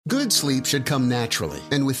Good sleep should come naturally,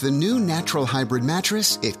 and with the new Natural Hybrid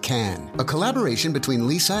mattress, it can. A collaboration between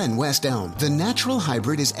Lisa and West Elm, the Natural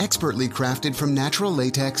Hybrid is expertly crafted from natural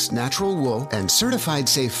latex, natural wool, and certified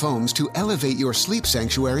safe foams to elevate your sleep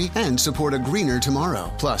sanctuary and support a greener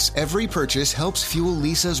tomorrow. Plus, every purchase helps fuel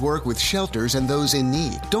Lisa's work with shelters and those in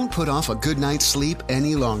need. Don't put off a good night's sleep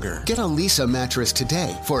any longer. Get a Lisa mattress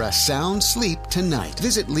today for a sound sleep tonight.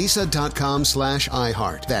 Visit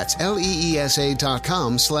lisa.com/iHeart. That's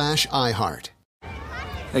LEESA.com/iHeart.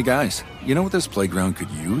 Hey guys, you know what this playground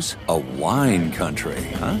could use? A wine country,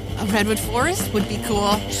 huh? A redwood forest would be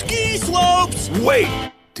cool. Ski slopes! Wait!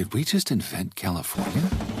 Did we just invent California?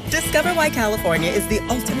 Discover why California is the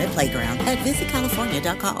ultimate playground at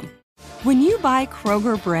visitcalifornia.com. When you buy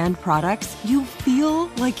Kroger brand products, you feel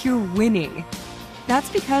like you're winning. That's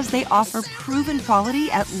because they offer proven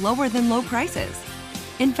quality at lower than low prices.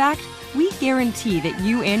 In fact, we guarantee that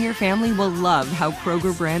you and your family will love how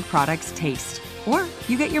Kroger brand products taste, or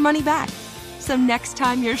you get your money back. So next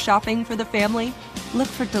time you're shopping for the family, look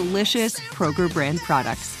for delicious Kroger brand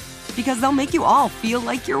products, because they'll make you all feel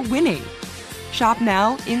like you're winning. Shop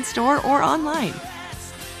now, in-store, or online.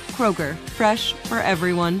 Kroger, fresh for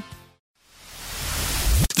everyone.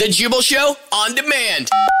 The Jubal Show on demand.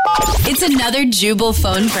 It's another Jubal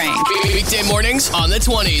phone prank. Weekday mornings on the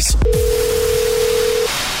 20s.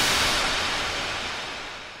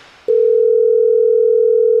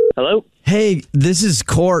 Hello? Hey, this is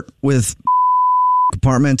Court with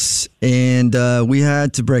Apartments, and we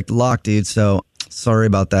had to break the lock, dude, so sorry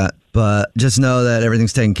about that. But just know that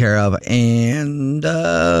everything's taken care of, and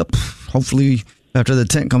hopefully after the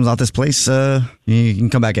tent comes out this place, you can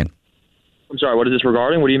come back in. I'm sorry, what is this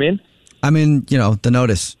regarding? What do you mean? I mean, the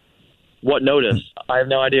notice. What notice? I have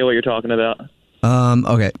no idea what you're talking about.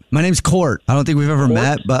 Okay. My name's Court. I don't think we've ever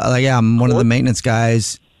met, but I'm one of the maintenance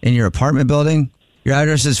guys in your apartment building. Your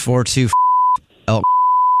address is 42 L.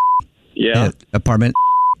 Yeah. Apartment.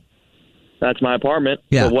 That's my apartment.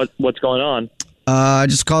 Yeah. So what's going on? I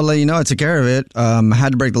just called to let you know I took care of it. I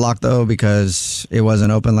had to break the lock, though, because it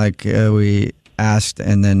wasn't open like we asked,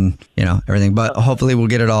 and then, everything. But hopefully we'll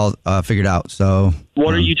get it all figured out. So,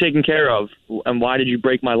 what are you taking care of? And why did you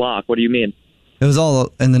break my lock? What do you mean? It was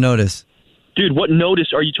all in the notice. Dude, what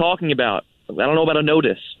notice are you talking about? I don't know about a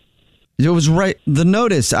notice. It was right. The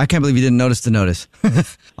notice. I can't believe you didn't notice the notice.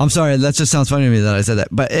 I'm sorry. That just sounds funny to me that I said that.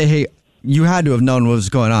 But hey, you had to have known what was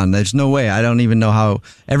going on. There's no way. I don't even know how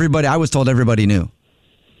I was told everybody knew.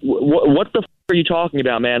 What the f*** are you talking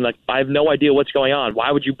about, man? Like, I have no idea what's going on.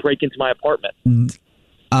 Why would you break into my apartment?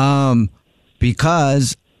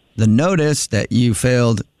 Because the notice that you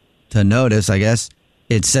failed to notice, I guess,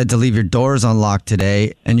 it said to leave your doors unlocked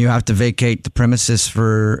today, and you have to vacate the premises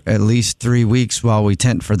for at least 3 weeks while we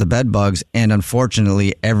tent for the bed bugs. And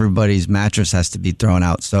unfortunately, everybody's mattress has to be thrown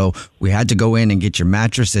out. So we had to go in and get your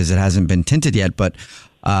mattresses. It hasn't been tinted yet, but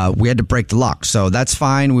we had to break the lock. So that's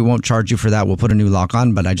fine. We won't charge you for that. We'll put a new lock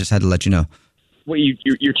on, but I just had to let you know. Wait,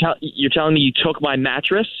 you're telling me you took my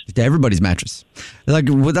mattress? Everybody's mattress.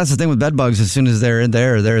 That's the thing with bed bugs. As soon as they're in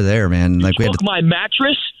there, they're there, man. You took my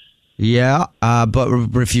mattress? Yeah, but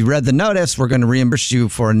if you read the notice, we're going to reimburse you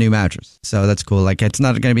for a new mattress. So that's cool. It's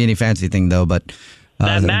not going to be any fancy thing though. But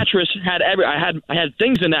that mattress had I had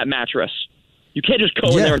things in that mattress. You can't just go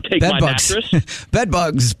in there and take my mattress. Bed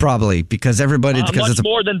bugs, probably, because everybody. Much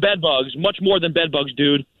more than bed bugs. Much more than bed bugs,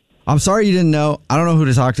 dude. I'm sorry you didn't know. I don't know who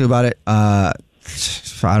to talk to about it. I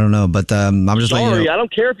don't know, but I'm just sorry. letting you know. I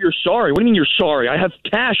don't care if you're sorry. What do you mean you're sorry? I have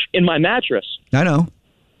cash in my mattress.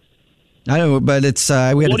 I know, but it's we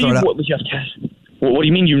had to throw it out. What do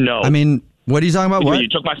you mean you know? I mean, what are you talking about? What? You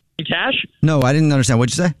took my cash? No, I didn't understand.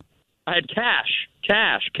 What'd you say? I had cash.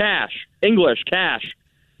 English, cash.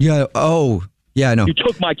 Yeah. Oh, yeah. I know. You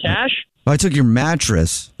took my cash? I took your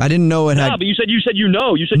mattress. I didn't know it had. No, but you said you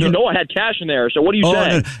know. You said no. I had cash in there. So what do you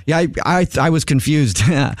say? No. Yeah, I was confused.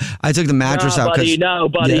 I took the mattress out. Buddy,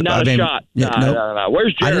 not a shot. No.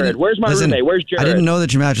 Where's Jared? Where's my roommate? Where's Jared? I didn't know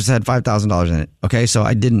that your mattress had $5,000 in it. Okay, so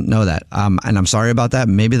I didn't know that. And I'm sorry about that.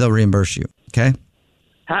 Maybe they'll reimburse you. Okay.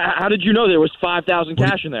 How did you know there was $5,000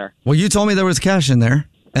 cash in there? Well, you told me there was cash in there,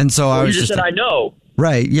 and so I was just said I know.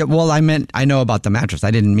 Right. Yeah. Well, I meant I know about the mattress.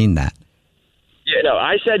 I didn't mean that. Yeah, no,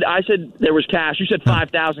 I said there was cash. You said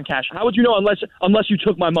 5,000 cash. How would you know unless you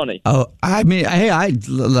took my money? Oh, I mean, hey,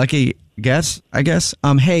 lucky guess, I guess.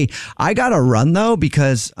 Hey, I gotta run though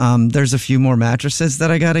because there's a few more mattresses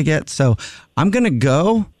that I gotta get. So I'm gonna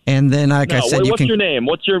go, and then I said, what's your name?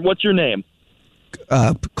 What's your name?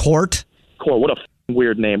 Court. Court. What a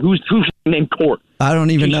weird name. Who's named Court? I don't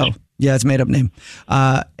even know. Yeah, it's a made-up name.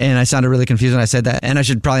 And I sounded really confused when I said that. And I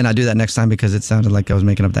should probably not do that next time because it sounded like I was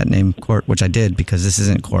making up that name, Court, which I did because this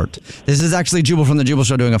isn't Court. This is actually Jubal from the Jubal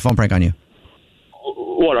Show doing a phone prank on you.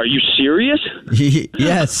 What, are you serious?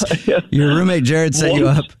 Yes. Your roommate Jared set you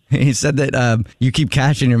up. He said that you keep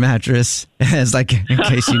cash in your mattress as like in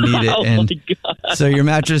case you need it. And my God. So your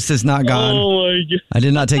mattress is not gone. Oh, my God. I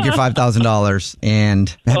did not take your $5,000.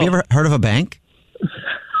 And have you ever heard of a bank?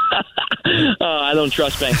 I don't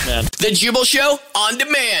trust banks, man. The Jubal Show on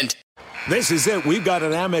demand. This is it. We've got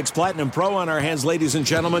an Amex Platinum Pro on our hands, ladies and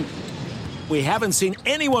gentlemen. We haven't seen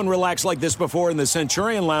anyone relax like this before in the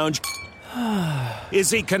Centurion Lounge. Is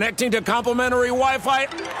he connecting to complimentary Wi-Fi?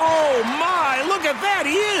 Oh, my. Look at that.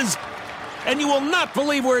 He is. And you will not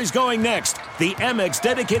believe where he's going next. The Amex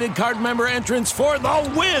dedicated card member entrance for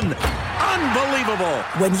the win. Unbelievable.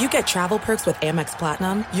 When you get travel perks with Amex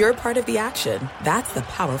Platinum, you're part of the action. That's the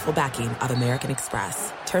powerful backing of American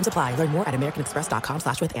Express. Terms apply. Learn more at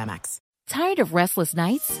americanexpress.com/withAmex. Tired of restless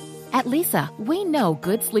nights? At Leesa, we know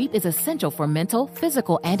good sleep is essential for mental,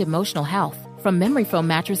 physical, and emotional health. From memory foam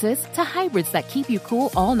mattresses to hybrids that keep you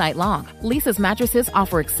cool all night long, Leesa's mattresses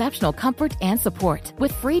offer exceptional comfort and support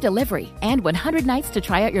with free delivery and 100 nights to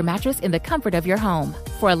try out your mattress in the comfort of your home.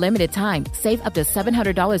 For a limited time, save up to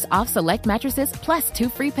 $700 off select mattresses plus 2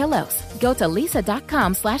 free pillows. Go to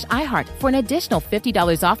leesa.com/iHeart for an additional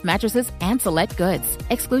 $50 off mattresses and select goods.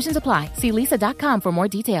 Exclusions apply. See leesa.com for more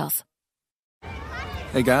details.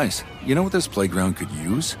 Hey guys, you know what this playground could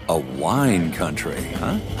use? A wine country,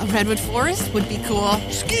 huh? A redwood forest would be cool.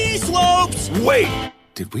 Ski slopes! Wait!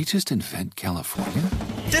 Did we just invent California?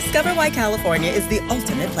 Discover why California is the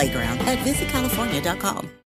ultimate playground at visitcalifornia.com.